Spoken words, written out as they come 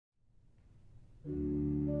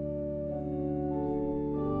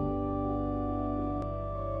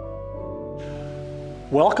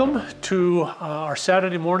Welcome to our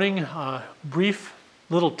Saturday morning brief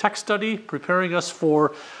little text study, preparing us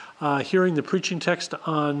for hearing the preaching text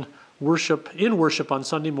on worship on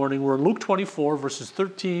Sunday morning. We're in Luke 24, verses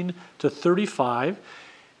 13 to 35,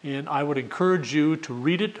 and I would encourage you to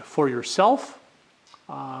read it for yourself,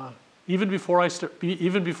 even before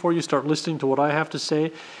you start listening to what I have to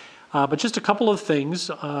say. But just a couple of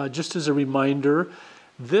things, just as a reminder,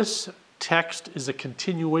 this text is a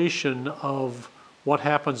continuation of what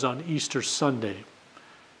happens on Easter Sunday.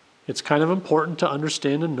 It's kind of important to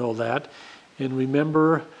understand and know that. And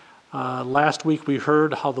remember, last week we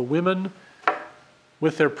heard how the women,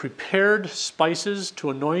 with their prepared spices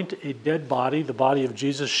to anoint a dead body, the body of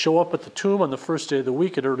Jesus, show up at the tomb on the first day of the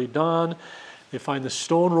week at early dawn. They find the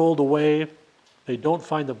stone rolled away. They don't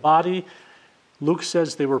find the body. Luke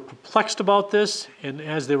says they were perplexed about this, and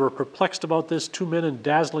as they were perplexed about this, two men in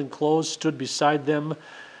dazzling clothes stood beside them.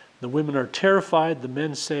 The women are terrified. The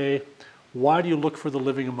men say, "Why do you look for the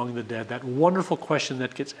living among the dead?" That wonderful question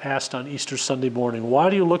that gets asked on Easter Sunday morning.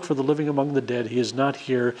 Why do you look for the living among the dead? He is not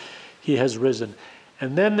here. He has risen.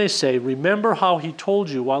 And then they say, "Remember how he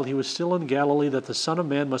told you while he was still in Galilee that the Son of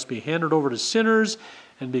Man must be handed over to sinners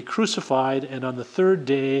and be crucified, and on the third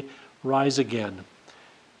day rise again."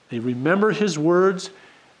 They remember his words.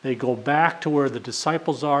 They go back to where the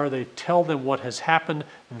disciples are. They tell them what has happened.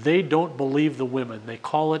 They don't believe the women. They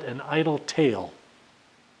call it an idle tale.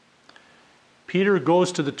 Peter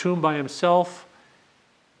goes to the tomb by himself.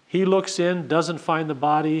 He looks in, doesn't find the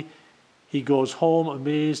body. He goes home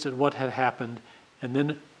amazed at what had happened. And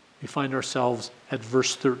then we find ourselves at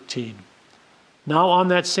verse 13. Now on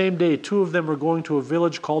that same day, two of them were going to a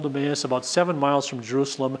village called Emaus, about 7 miles from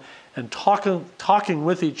Jerusalem, and talking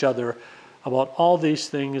with each other about all these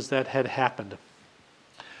things that had happened.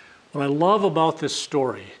 What I love about this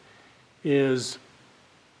story is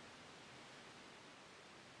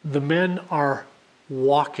the men are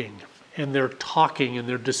walking, and they're talking, and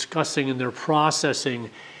they're discussing, and they're processing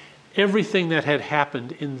everything that had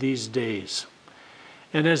happened in these days.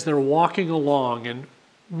 And as they're walking along, and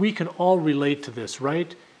we can all relate to this,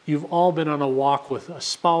 right? You've all been on a walk with a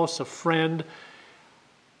spouse, a friend.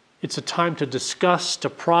 It's a time to discuss, to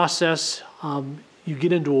process. You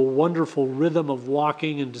get into a wonderful rhythm of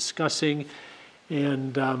walking and discussing,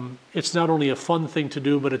 and it's not only a fun thing to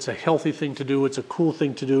do, but it's a healthy thing to do. It's a cool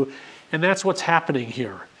thing to do, and that's what's happening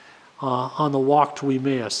here on the walk to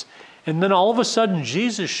Emmaus. And then all of a sudden,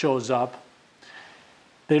 Jesus shows up.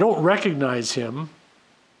 They don't recognize him,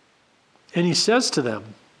 and he says to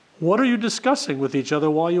them, "What are you discussing with each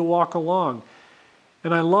other while you walk along?"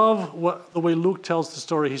 And I love the way Luke tells the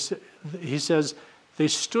story. He says, they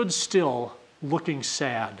stood still looking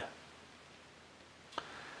sad.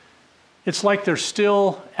 It's like they're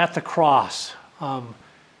still at the cross.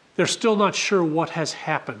 They're still not sure what has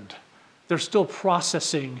happened. They're still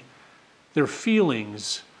processing their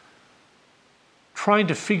feelings, trying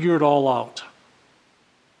to figure it all out.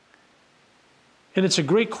 And it's a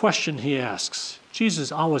great question he asks.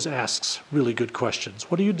 Jesus always asks really good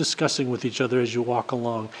questions. What are you discussing with each other as you walk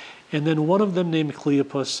along? And then one of them, named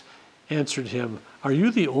Cleopas, answered him, "Are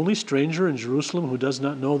you the only stranger in Jerusalem who does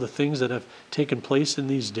not know the things that have taken place in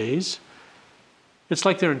these days?" It's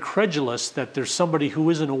like they're incredulous that there's somebody who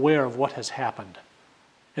isn't aware of what has happened.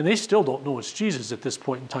 And they still don't know it's Jesus at this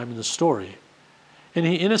point in time in the story. And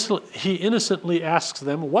he innocently asks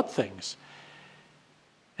them, "What things?"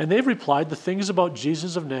 And they've replied, "The things about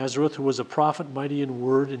Jesus of Nazareth, who was a prophet, mighty in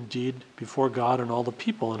word and deed before God and all the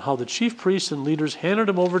people, and how the chief priests and leaders handed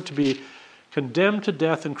him over to be condemned to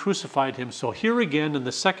death and crucified him." So here again,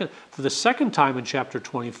 for the second time in chapter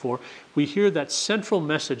 24, we hear that central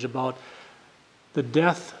message about the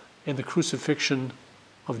death and the crucifixion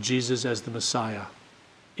of Jesus as the Messiah.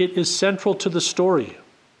 It is central to the story.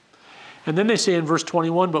 And then they say in verse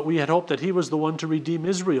 21, "But we had hoped that he was the one to redeem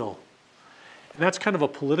Israel." And that's kind of a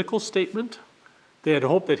political statement. They had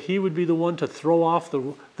hoped that he would be the one to throw off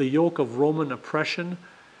the yoke of Roman oppression.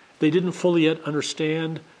 They didn't fully yet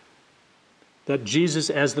understand that Jesus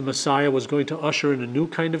as the Messiah was going to usher in a new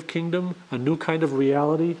kind of kingdom, a new kind of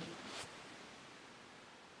reality.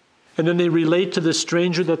 And then they relate to this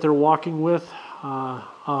stranger that they're walking with,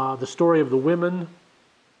 the story of the women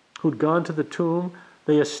who'd gone to the tomb.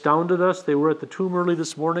 They astounded us. They were at the tomb early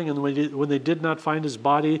this morning, and when they did not find his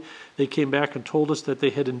body, they came back and told us that they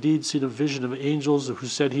had indeed seen a vision of angels who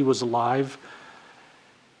said he was alive.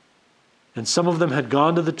 And some of them had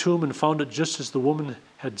gone to the tomb and found it just as the woman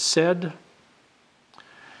had said.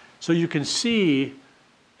 So you can see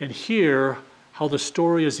and hear how the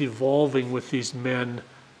story is evolving with these men,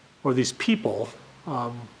 or these people,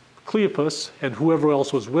 Cleopas and whoever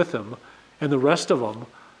else was with him, and the rest of them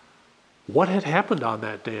what had happened on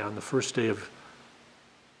that day, on the first day of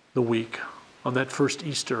the week, on that first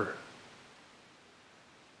Easter.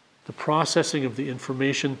 The processing of the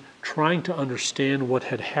information, trying to understand what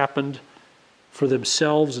had happened for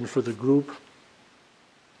themselves and for the group.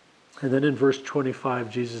 And then in verse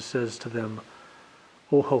 25, Jesus says to them,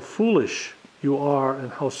 "Oh, how foolish you are,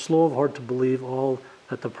 and how slow of heart to believe all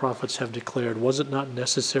that the prophets have declared. Was it not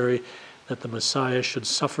necessary that the Messiah should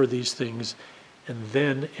suffer these things and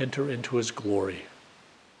then enter into his glory?"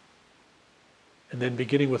 And then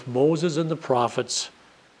beginning with Moses and the prophets,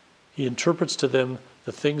 he interprets to them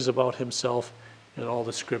the things about himself in all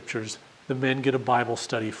the scriptures. The men get a Bible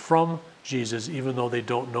study from Jesus, even though they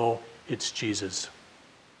don't know it's Jesus.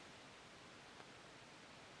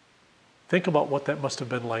 Think about what that must have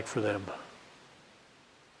been like for them.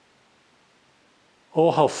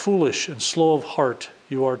 Oh, how foolish and slow of heart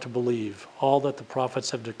you are to believe all that the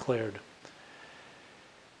prophets have declared.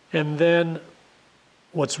 And then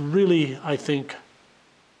what's really, I think,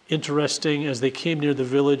 interesting, as they came near the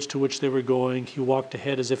village to which they were going, he walked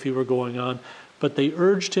ahead as if he were going on, but they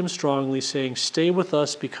urged him strongly, saying, "Stay with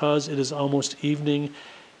us, because it is almost evening,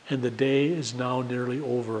 and the day is now nearly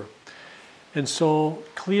over." And so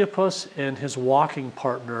Cleopas and his walking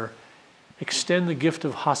partner extend the gift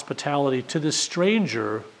of hospitality to this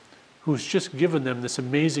stranger who's just given them this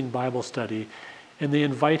amazing Bible study, and they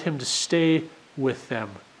invite him to stay with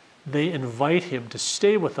them. They invite him to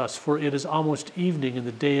stay with us, for it is almost evening and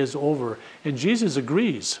the day is over. And Jesus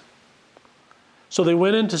agrees. So they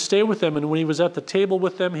went in to stay with them, and when he was at the table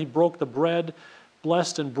with them, he broke the bread,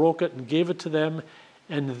 blessed and broke it, and gave it to them.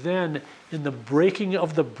 And then in the breaking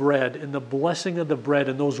of the bread, in the blessing of the bread,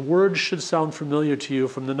 and those words should sound familiar to you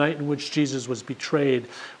from the night in which Jesus was betrayed.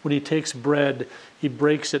 When he takes bread, he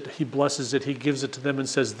breaks it, he blesses it, he gives it to them and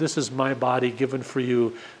says, "This is my body given for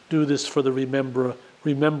you. Do this for the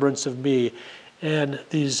remembrance of me." And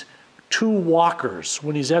these two walkers,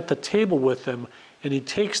 when he's at the table with them, and he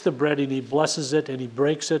takes the bread and he blesses it and he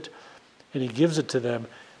breaks it and he gives it to them,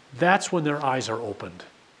 that's when their eyes are opened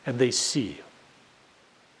and they see.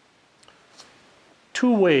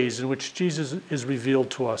 Two ways in which Jesus is revealed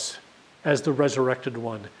to us as the resurrected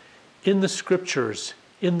one. In the scriptures,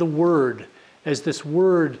 in the word, as this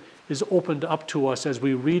word is opened up to us, as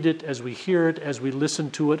we read it, as we hear it, as we listen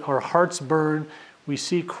to it, our hearts burn. We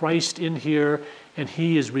see Christ in here, and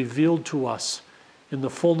he is revealed to us in the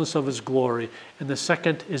fullness of his glory. And the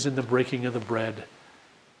second is in the breaking of the bread,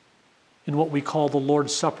 in what we call the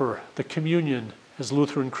Lord's Supper, the communion as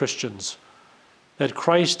Lutheran Christians, that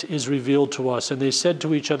Christ is revealed to us. And they said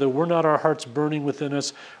to each other, "Were not our hearts burning within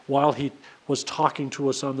us while he was talking to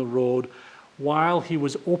us on the road, while he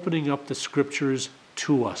was opening up the scriptures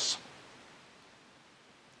to us?"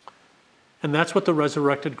 And that's what the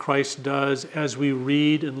resurrected Christ does as we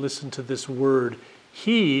read and listen to this word.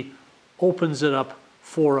 He opens it up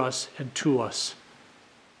for us and to us.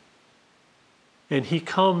 And he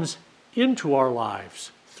comes into our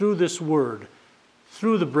lives through this word,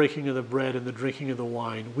 through the breaking of the bread and the drinking of the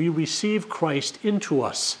wine. We receive Christ into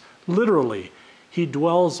us, literally. He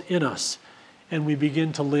dwells in us, and we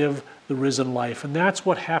begin to live the risen life. And that's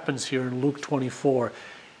what happens here in Luke 24.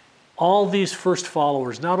 All these first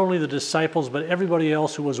followers, not only the disciples, but everybody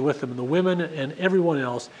else who was with them, and the women and everyone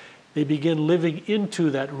else, they begin living into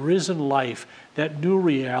that risen life, that new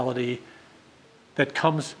reality that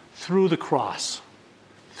comes through the cross,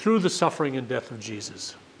 through the suffering and death of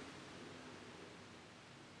Jesus.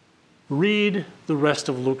 Read the rest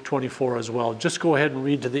of Luke 24 as well. Just go ahead and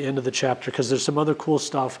read to the end of the chapter, because there's some other cool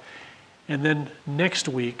stuff. And then next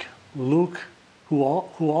week, Luke, who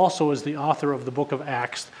also is the author of the book of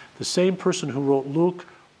Acts, the same person who wrote Luke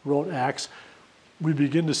wrote Acts, we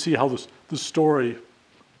begin to see how the story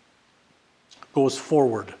goes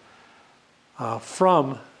forward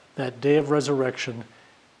from that day of resurrection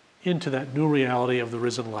into that new reality of the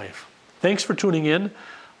risen life. Thanks for tuning in.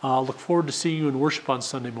 Look forward to seeing you in worship on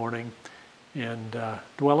Sunday morning, and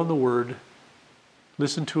dwell in the Word,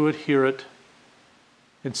 listen to it, hear it,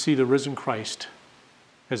 and see the risen Christ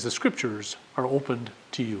as the Scriptures are opened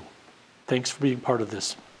to you. Thanks for being part of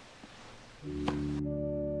this.